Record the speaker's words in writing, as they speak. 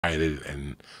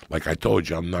And like I told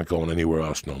you, I'm not going anywhere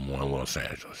else no more in Los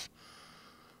Angeles.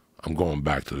 I'm going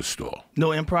back to the store. No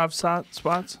improv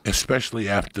spots? Especially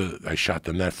after I shot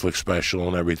the Netflix special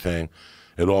and everything.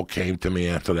 It all came to me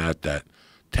after that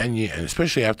 10 years, and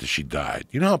especially after she died.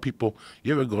 You know how people,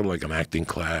 you ever go to like an acting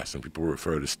class and people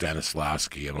refer to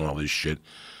Stanislavski and all this shit?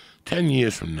 10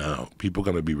 years from now, people are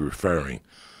going to be referring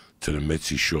to the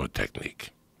Mitzi Shore technique.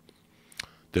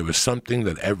 There was something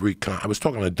that I was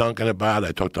talking to Duncan about it,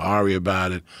 I talked to Ari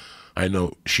about it. I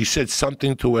know she said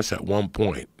something to us at one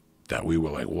point that we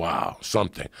were like, wow,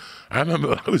 something. I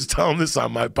remember I was telling this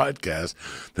on my podcast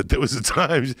that there was a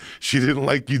time she didn't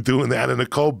like you doing that in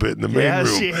Nicole bit in the main room. Yeah,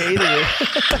 she hated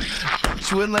it.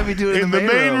 She wouldn't let me do it in the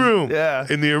main room. Yeah.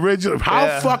 In the original.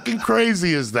 How fucking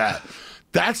crazy is that?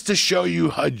 That's to show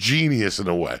you her genius in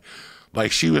a way.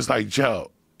 Like she was like,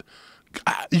 Joe,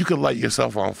 you could light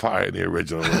yourself on fire in the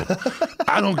original room.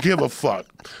 I don't give a fuck.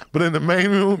 But in the main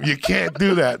room, you can't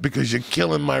do that because you're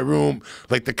killing my room.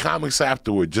 Like the comics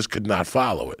afterward just could not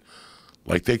follow it.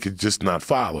 Like they could just not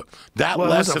follow it. That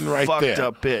lesson right there. It was a fucked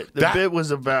up bit. The bit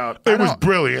was about... It was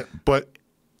brilliant, but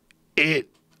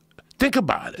think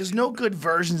about it. There's no good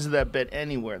versions of that bit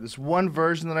anywhere. There's one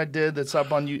version that I did that's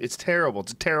up on you. It's terrible.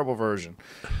 It's a terrible version.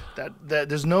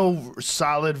 There's no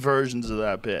solid versions of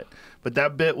that bit. But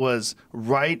that bit was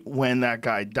right when that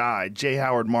guy died, J.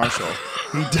 Howard Marshall.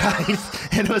 He died,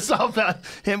 and it was all about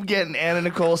him getting Anna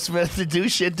Nicole Smith to do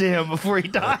shit to him before he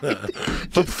died.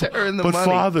 But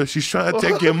Father, she's trying to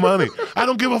take your money. I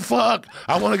don't give a fuck.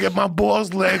 I want to get my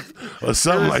balls licked or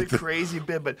something like that. It was a crazy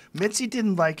bit, but Mitzi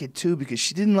didn't like it too because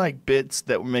she didn't like bits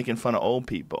that were making fun of old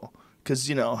people because,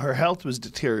 you know, her health was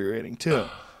deteriorating too.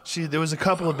 There was a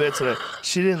couple of bits that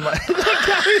she didn't like.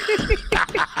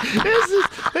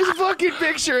 There's a fucking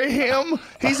picture of him.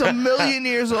 He's 1,000,000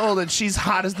 years old, and she's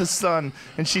hot as the sun,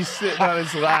 and she's sitting on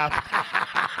his lap.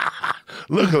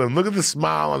 Look at him. Look at the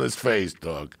smile on his face,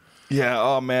 dog. Yeah,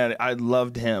 oh, man, I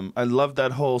loved him. I loved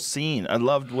that whole scene. I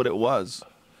loved what it was.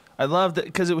 I loved it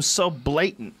because it was so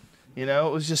blatant. You know,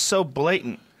 it was just so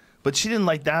blatant. But she didn't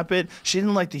like that bit. She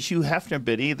didn't like the Hugh Hefner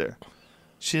bit either.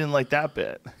 She didn't like that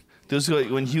bit.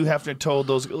 When Hugh Hefner told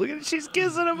those, look at it, she's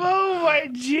kissing him. Oh my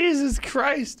Jesus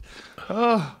Christ!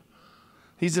 Oh,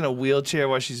 he's in a wheelchair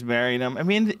while she's marrying him. I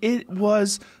mean, it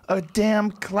was a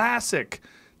damn classic.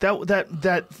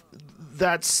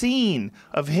 That scene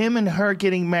of him and her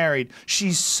getting married.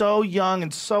 She's so young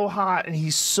and so hot, and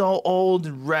he's so old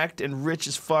and wrecked and rich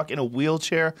as fuck in a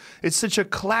wheelchair. It's such a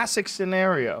classic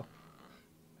scenario.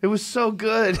 It was so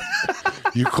good.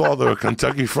 You called her a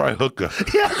Kentucky Fried Hooker.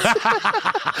 Yes.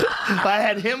 I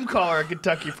had him call her a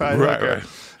Kentucky Fried Hooker.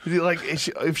 Right. Like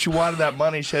if she wanted that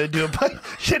money, she had to do it. But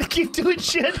she had to keep doing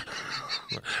shit.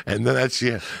 And then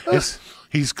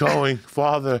he's going,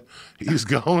 Father. He's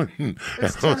going,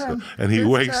 and he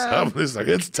wakes up and it's like,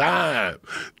 it's time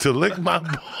to lick my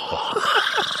ball.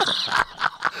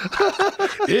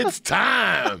 It's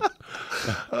time.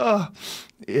 Oh,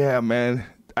 yeah, man.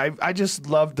 I just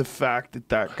loved the fact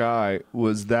that guy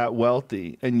was that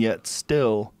wealthy and yet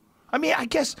still. I mean, I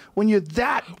guess when you're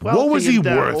that wealthy, what was he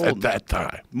worth at that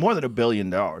time? More than $1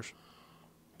 billion.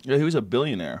 Yeah, he was a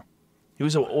billionaire. He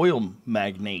was an oil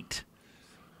magnate,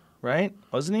 right?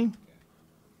 Wasn't he?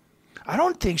 I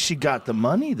don't think she got the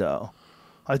money though.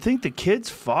 I think the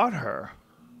kids fought her.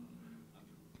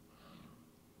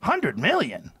 100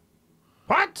 million.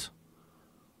 What?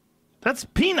 That's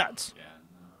peanuts.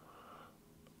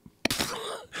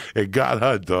 It got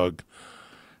her, dog.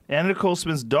 Anna Nicole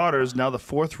Smith's daughter is now the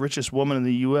 4th richest woman in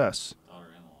the U.S.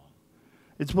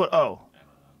 It's what? Oh,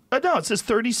 no, it says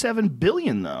 37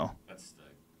 billion though. That's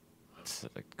the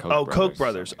Koch brothers. Koch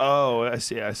brothers. Oh, I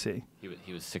see. He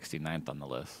was 69th on the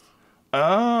list.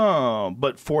 Oh,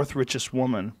 but 4th richest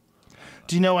woman.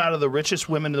 Do you know out of the richest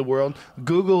women in the world?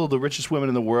 Google the richest women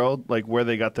in the world, like where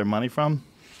they got their money from.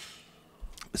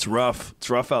 It's rough. It's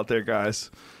rough out there,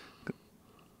 guys.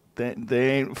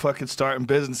 They ain't fucking starting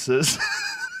businesses.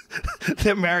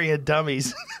 They're marrying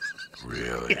dummies.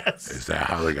 Really? Yes. Is that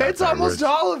how they got It's almost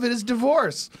all of it is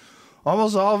divorce.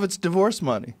 Almost all of it's divorce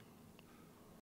money.